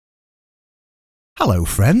Hello,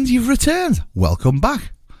 friend, you've returned. Welcome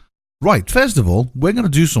back. Right, first of all, we're going to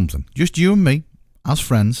do something. Just you and me, as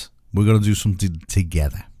friends, we're going to do something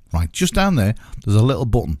together. Right, just down there, there's a little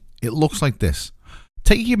button. It looks like this.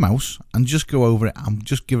 Take your mouse and just go over it and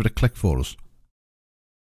just give it a click for us.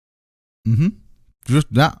 Just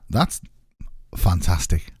that's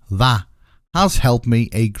fantastic. That has helped me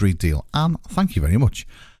a great deal, and thank you very much.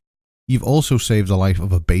 You've also saved the life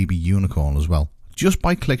of a baby unicorn as well, just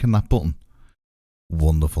by clicking that button.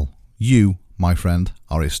 Wonderful. You, my friend,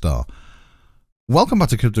 are a star. Welcome back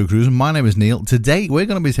to Crypto Cruising. My name is Neil. Today we're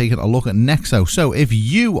going to be taking a look at Nexo. So if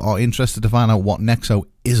you are interested to find out what Nexo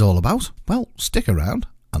is all about, well, stick around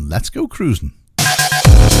and let's go cruising.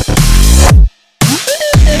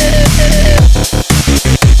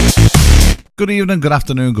 Good evening, good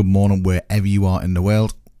afternoon, good morning, wherever you are in the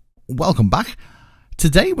world. Welcome back.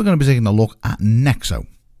 Today we're going to be taking a look at Nexo,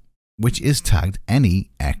 which is tagged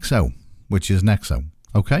NEXO, which is Nexo.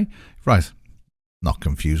 Okay? Right. Not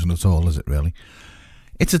confusing at all, is it really?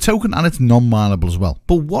 It's a token and it's non-mineable as well.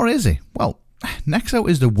 But what is it? Well, Nexo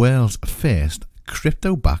is the world's first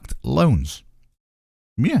crypto-backed loans.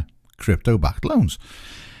 Yeah, crypto-backed loans.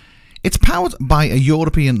 It's powered by a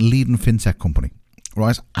European leading fintech company,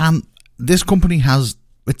 right? And this company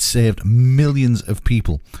it's saved millions of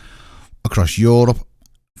people across Europe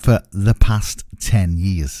for the past 10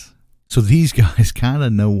 years. So these guys kind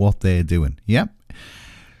of know what they're doing. Yeah.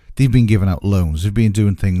 They've been giving out loans. They've been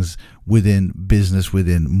doing things within business,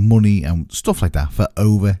 within money and stuff like that for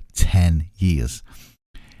over 10 years.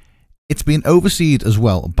 It's been overseen as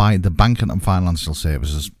well by the banking and financial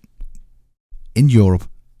services in Europe,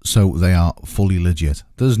 so they are fully legit.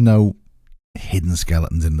 There's no hidden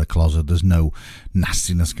skeletons in the closet. There's no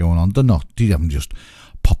nastiness going on. They haven't just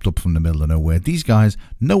popped up from the middle of nowhere. These guys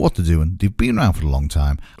know what they're doing. They've been around for a long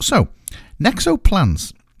time. So, Nexo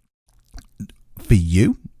plans for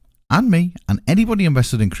you and me and anybody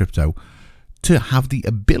invested in crypto to have the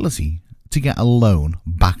ability to get a loan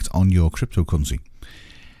backed on your cryptocurrency.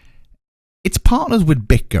 It's partnered with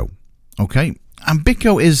BitGo, okay? And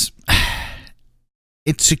BitGo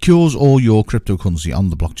it secures all your cryptocurrency on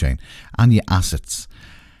the blockchain and your assets.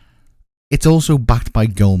 It's also backed by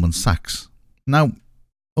Goldman Sachs. Now,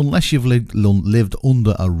 unless you've lived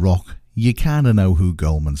under a rock, you kind of know who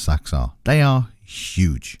Goldman Sachs are. They are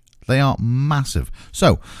huge. They are massive.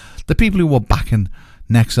 So, the people who are backing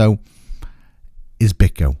Nexo is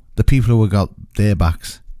BitGo. The people who have got their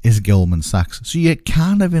backs is Goldman Sachs. So you're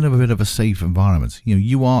kind of in a bit of a safe environment.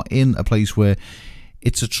 You are in a place where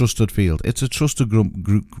it's a trusted field. It's a trusted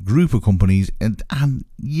group of companies, and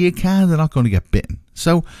you're kind of not going to get bitten.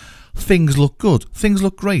 So things look good. Things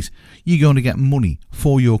look great. You're going to get money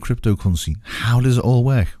for your cryptocurrency. How does it all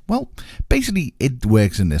work? Well, basically it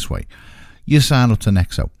works in this way. You sign up to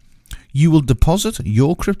Nexo. You will deposit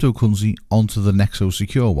your cryptocurrency onto the Nexo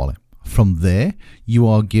Secure wallet. From there, you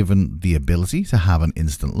are given the ability to have an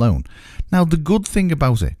instant loan. Now, the good thing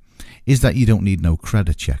about it is that you don't need no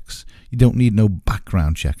credit checks. You don't need no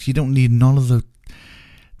background checks. You don't need none of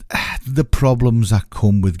the problems that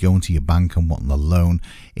come with going to your bank and wanting a loan.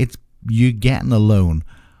 You're getting a loan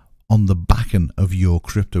on the backing of your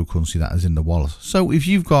cryptocurrency that is in the wallet. So if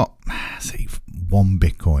you've got, say, 1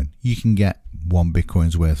 Bitcoin, you can get 1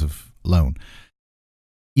 Bitcoin's worth of loan.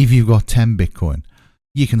 If you've got 10 Bitcoin,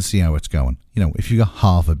 you can see how it's going. If you've got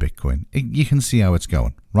half a Bitcoin, you can see how it's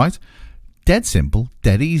going, right? Dead simple,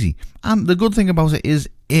 dead easy. And the good thing about it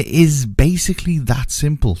is basically that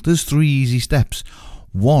simple. There's 3 easy steps.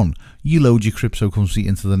 1, you load your cryptocurrency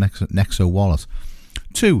into the Nexo wallet.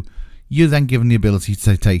 2, you're then given the ability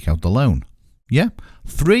to take out the loan. Yeah.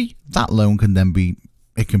 3, that loan can then be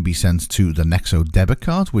sent to the Nexo debit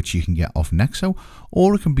card, which you can get off Nexo,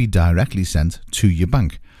 or it can be directly sent to your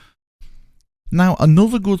bank. Now,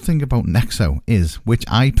 another good thing about Nexo is, which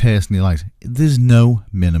I personally like, there's no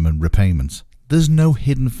minimum repayments. There's no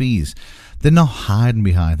hidden fees. They're not hiding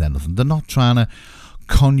behind anything. They're not trying to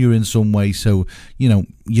con you in some way so, you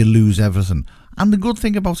lose everything. And the good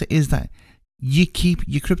thing about it is that you keep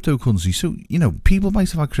your cryptocurrency. So, people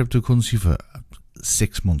might have had cryptocurrency for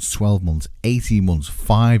 6 months, 12 months, 18 months,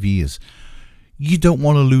 5 years. You don't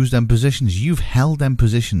want to lose them positions. You've held them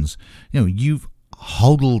positions. You've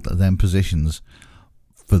hodled them positions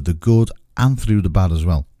for the good and through the bad as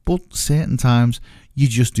well. But certain times, you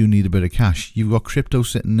just do need a bit of cash. You've got crypto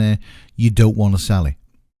sitting there. You don't want to sell it.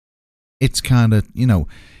 It's kind of,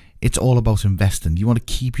 it's all about investing. You want to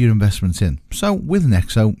keep your investments in. So with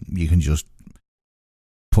Nexo, you can just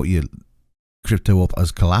put your crypto up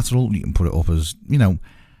as collateral. You can put it up as,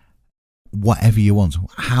 whatever you want.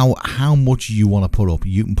 How much you want to put up,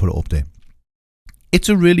 you can put it up there. It's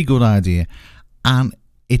a really good idea, And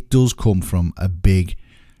it does come from a big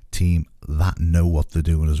team that know what they're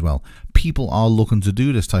doing as well. People are looking to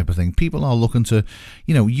do this type of thing. People are looking to,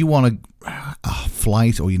 you want a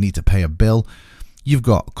flight or you need to pay a bill. You've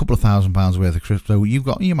got a couple of £1,000 worth of crypto.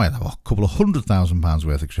 You might have a couple of £100,000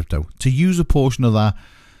 worth of crypto. To use a portion of that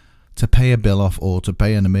to pay a bill off or to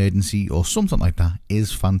pay an emergency or something like that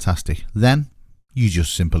is fantastic. Then you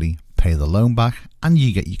just simply pay the loan back and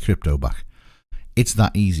you get your crypto back. It's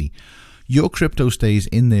that easy. Your crypto stays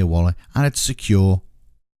in their wallet and it's secure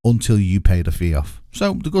until you pay the fee off.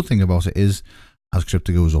 So the good thing about it is, as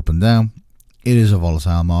crypto goes up and down, it is a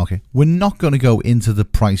volatile market. We're not going to go into the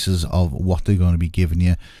prices of what they're going to be giving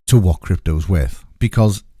you to what crypto's worth,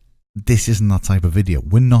 because this isn't that type of video.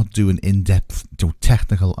 We're not doing in-depth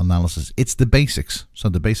technical analysis. It's the basics. So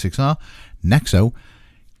the basics are Nexo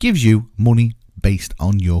gives you money based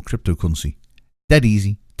on your cryptocurrency. Dead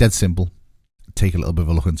easy, dead simple. Take a little bit of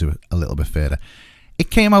a look into it a little bit further. It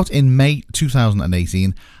came out in May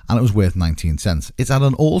 2018 and it was worth 19 cents. It's at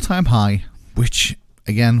an all-time high, which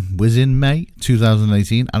again was in May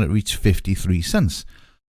 2018, and it reached 53 cents.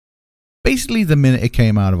 Basically, the minute it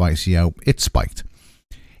came out of ICO, it spiked.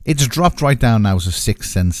 It's dropped right down now to 6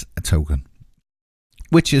 cents a token,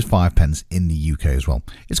 which is 5 pence in the UK as well.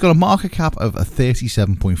 It's got a market cap of a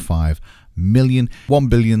 37.5 million, 1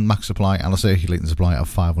 billion max supply, and a circulating supply of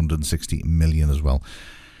 560 million as well.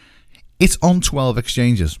 It's on 12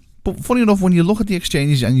 exchanges. But funny enough, when you look at the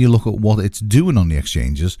exchanges and you look at what it's doing on the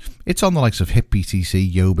exchanges, it's on the likes of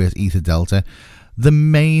HitBTC, Yobit, Ether Delta. The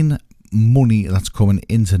main money that's coming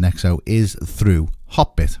into Nexo is through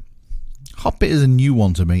Hotbit. Hotbit is a new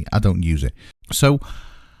one to me. I don't use it. So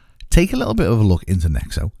take a little bit of a look into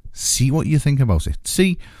Nexo. See what you think about it.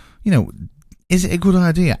 See, is it a good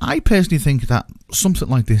idea? I personally think that something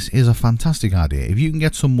like this is a fantastic idea. If you can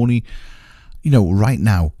get some money, right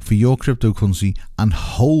now for your cryptocurrency and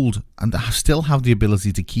hold and still have the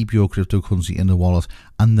ability to keep your cryptocurrency in the wallet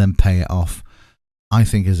and then pay it off, I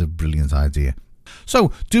think is a brilliant idea.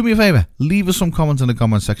 So do me a favor, leave us some comments in the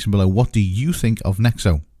comment section below. What do you think of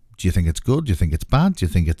Nexo? Do you think it's good? Do you think it's bad? Do you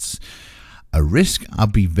think it's a risk?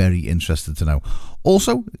 I'd be very interested to know.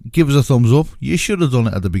 Also, give us a thumbs up. You should have done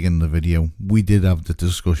it at the beginning of the video. We did have the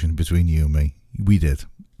discussion between you and me. We did.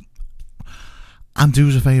 And do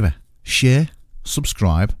us a favor, share,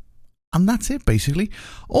 subscribe, and that's it basically.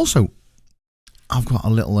 Also, I've got a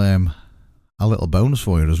little bonus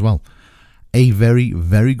for you as well. A very,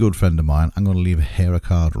 very good friend of mine, I'm going to leave a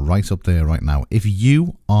card right up there right now. If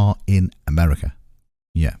you are in America,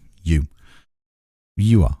 yeah,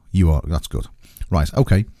 you are, that's good. Right,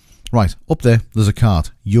 okay, right, up there's a card,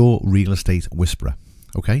 Your Real Estate Whisperer,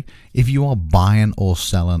 okay? If you are buying or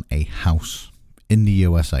selling a house in the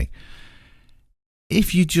USA,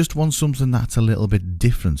 if you just want something that's a little bit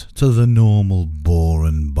different to the normal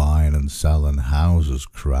boring buying and selling houses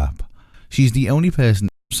crap, she's the only person,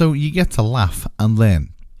 so you get to laugh and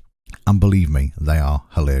learn. And believe me, they are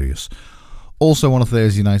hilarious. Also on a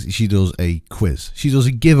Thursday night, she does a quiz. She does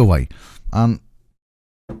a giveaway. And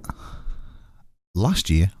last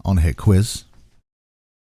year on her quiz,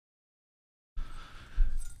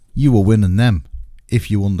 you were winning them if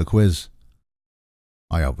you won the quiz.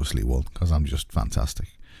 I obviously won because I'm just fantastic.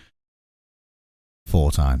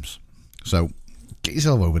 4 times. So get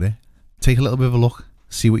yourself over there, take a little bit of a look,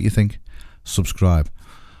 see what you think, subscribe.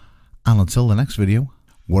 And until the next video,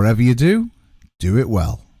 wherever you do it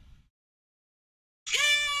well.